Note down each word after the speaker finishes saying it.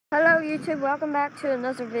Hello YouTube, welcome back to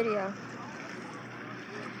another video.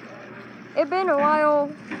 It's been a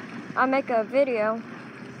while I make a video.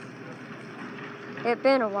 It's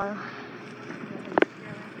been a while.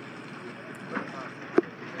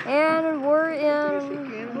 And we're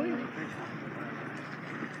in...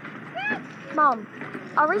 Mom,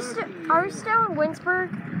 are we still in Winsburg?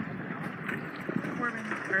 Corbin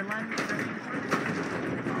or London?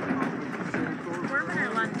 Corbin or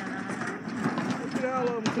London?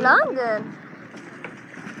 London?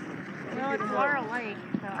 Well, it's Laurel Lake,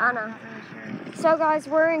 so I know. I'm not really sure. So guys,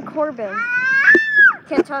 we're in Corbin,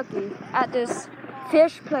 Kentucky, at this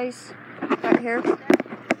fish place right here.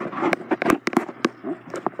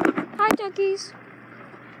 Hi duckies.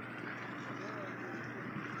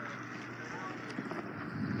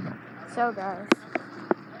 So guys,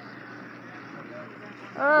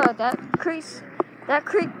 oh,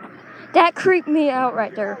 that creeped me out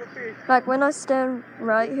right there. Like when I stand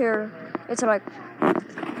right here, it's like,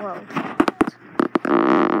 whoa.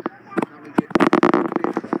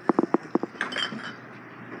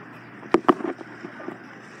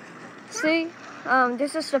 See,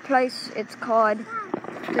 this is the place. It's called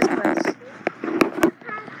this place.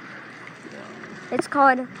 It's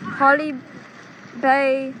called Holly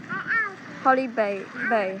Bay.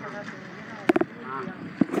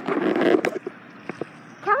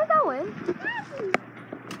 Can we go in?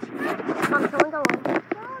 Mom, can we go in?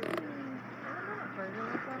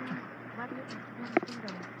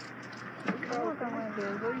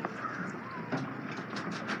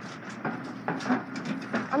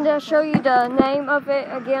 I'm gonna show you the name of it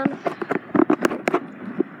again.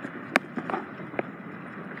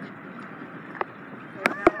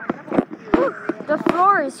 Whew, the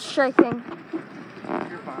floor is shaking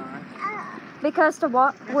because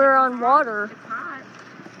we're on water.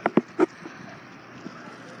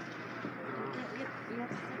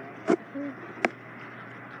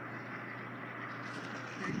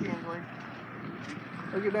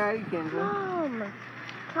 Look at Daddy, Kendra. Mom,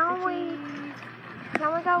 can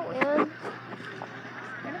we go in?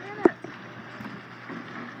 In a minute.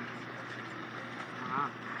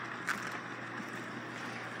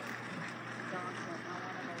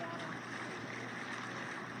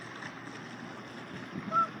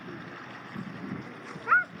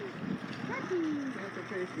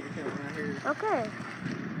 Okay.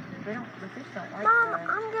 The fish don't like Mom, that.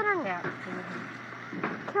 I'm getting Yeah.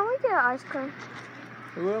 Can we get ice cream?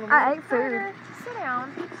 Well, I ate food. Carter, sit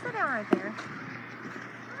down. Sit down right there.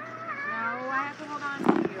 No, I have to hold on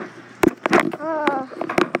to you.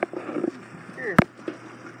 here.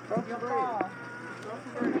 You'll fall.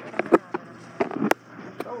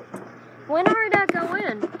 When are we gonna go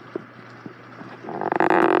in?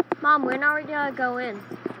 Mom, when are we gonna go in? In a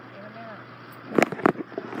minute.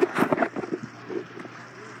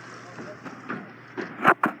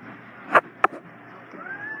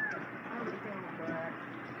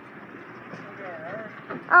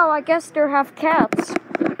 Oh, I guess there have cats.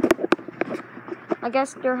 I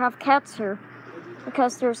guess there have cats here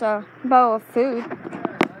because there's a bowl of food.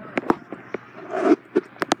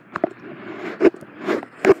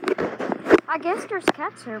 I guess there's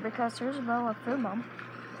cats here because there's a bowl of food, Mom.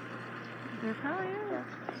 There probably is.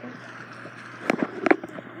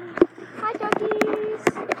 Hi, duckies.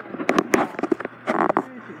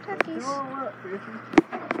 Duckies.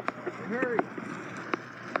 Hurry.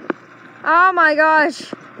 Oh my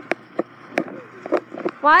gosh.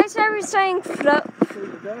 Why is everyone saying float?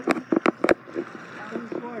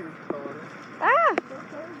 Ah!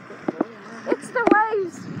 It's the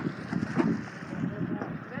waves.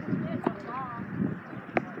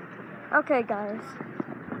 Okay, guys.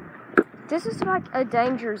 This is like a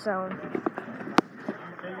danger zone.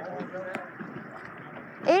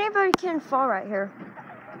 Anybody can fall right here.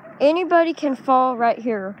 Anybody can fall right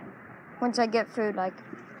here once I get food, like,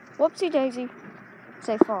 whoopsie daisy,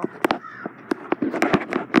 say fall.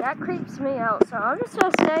 That creeps me out, so I'm just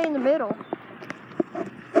gonna stay in the middle.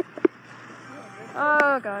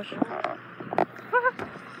 Oh gosh.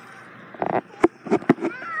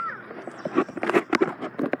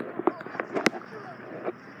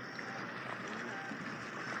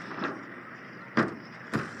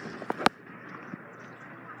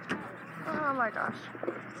 Oh my gosh.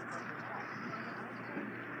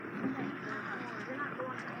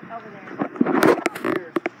 Over there.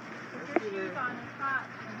 Put your shoes on. It's hot.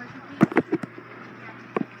 And hurt your feet.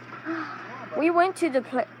 We went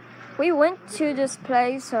to this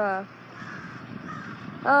place a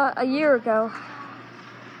year ago.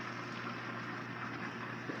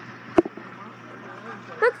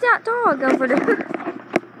 Look at that dog over there.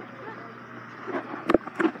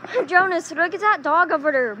 Jonas, look at that dog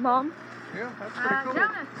over there, Mom. Yeah, that's pretty cool.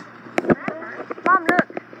 Jonas. Mom, look.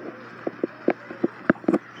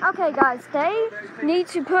 Okay, guys, they need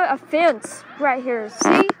to put a fence right here.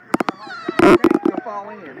 See? You'll fall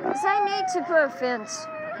in. They need to put a fence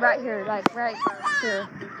right here, like right here.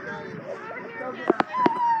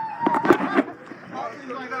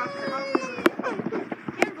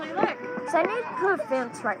 Kinsley, look. They need to put a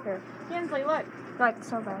fence right here, Kinsley, look. like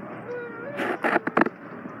so bad.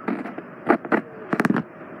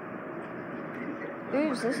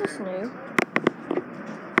 Ooh, this is new.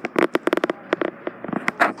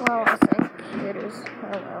 Well, I think it is.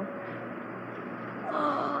 I don't know.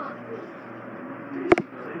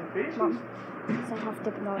 Mom, I have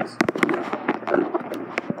Dippin' Dots.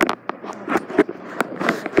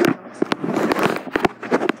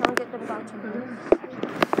 Don't get Dippin' Dots in here.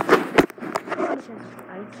 This is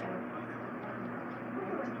ice out.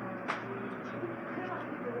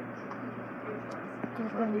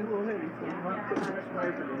 Might be a little heavy, so you might put some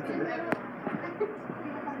flavor into it.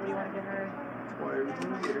 What do you want to give her? Whatever you can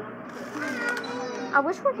get her. I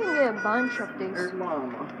wish we could get a bunch of these. There's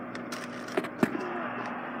Mama.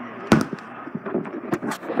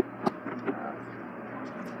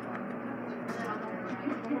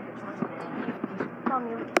 Mom,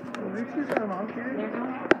 you. Well, she's got them all, kid. There's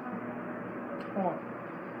one. Come on.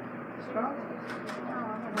 Stop.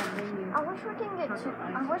 I wish we can get two.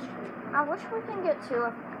 I wish we can get two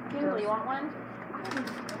of Kinsley, you want one?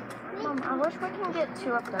 Mom, I wish we can get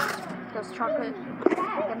two of those chocolate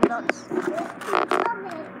Dippin' Dots. You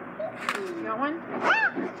want one?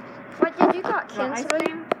 What did you got, You want ice Kinsley?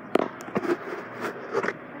 cream?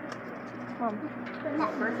 Mom,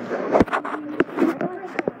 Birthday.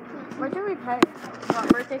 where do we pay? You want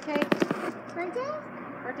birthday cake?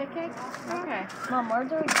 Birthday cake? Okay. Mom, where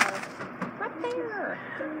do we pay? Right there.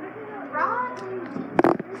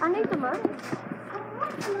 I need the money.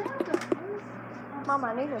 Mom,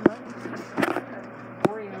 I need the money.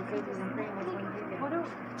 Oreo cookies and cream. Which one did you get?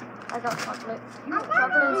 I got chocolate.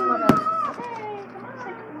 Chocolate and some else. Okay, come on.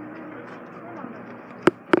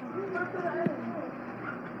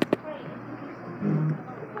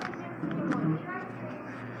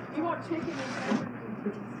 You want chicken and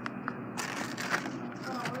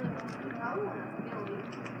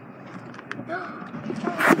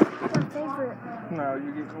My favorite. No,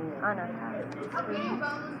 you get more. I know that.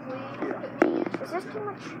 Is this too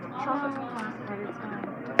much chocolate?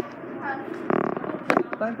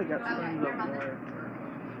 I think they got spoons over there.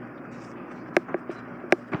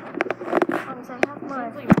 They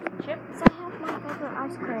have my chips? they have my favorite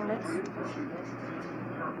ice cream. It's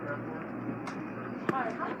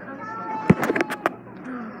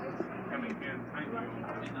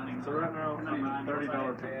So right now,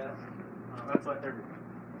 $30 pass. That's like everything.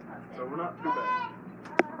 So we're not too bad.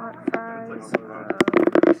 hot fries.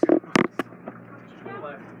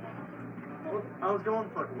 I was going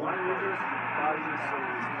for like one liters, bodies, and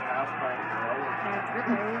house party.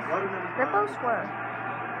 Ripples were.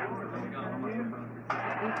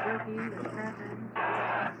 Eat cookies and crackers.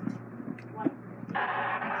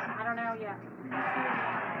 I don't know yet.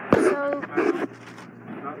 So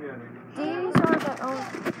Not yet.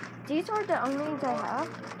 these are the only they have.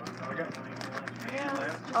 Okay.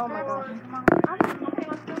 Oh my gosh. Okay,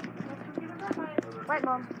 let's go. Let's go get a breakfast. Wait,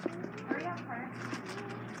 Mom. Hurry up, Claire.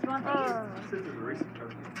 You want these? This is a recent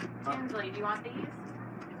turkey. Kinsley, do you want these?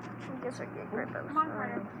 I guess I get ripples. Come on,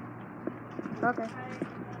 Claire. Okay.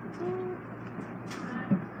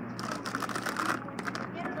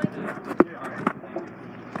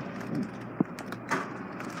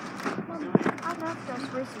 I love those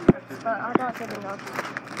Reese's, but I don't get enough.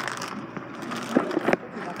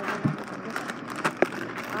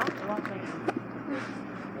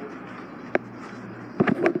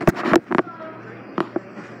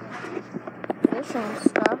 Fishing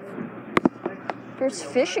stuff. There's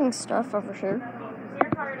fishing stuff over here. Here,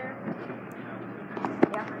 Carter.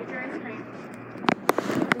 Yeah, get your ice cream.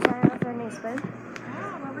 Does that have any spoon?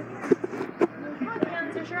 Oh, I'm over here. Come on,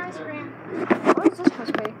 Kins, there's your ice cream. What is this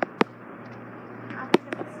supposed to be? I think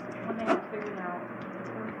it's when they have food out.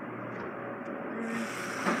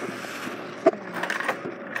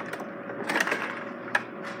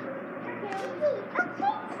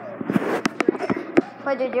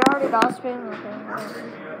 Wait, did you already got a spoon? Okay.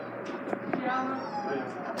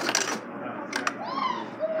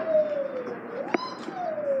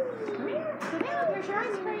 Come here. Sit down. Here's your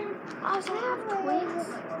ice cream. Oh, so they have twigs.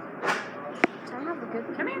 So I have a good.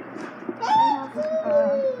 Come here. I have Sit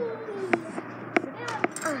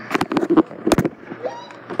down.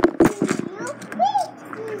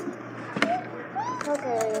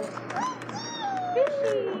 okay.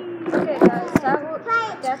 Fishy.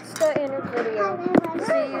 that's the end of the video.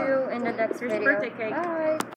 See you in the next Here's the video. birthday cake. Bye.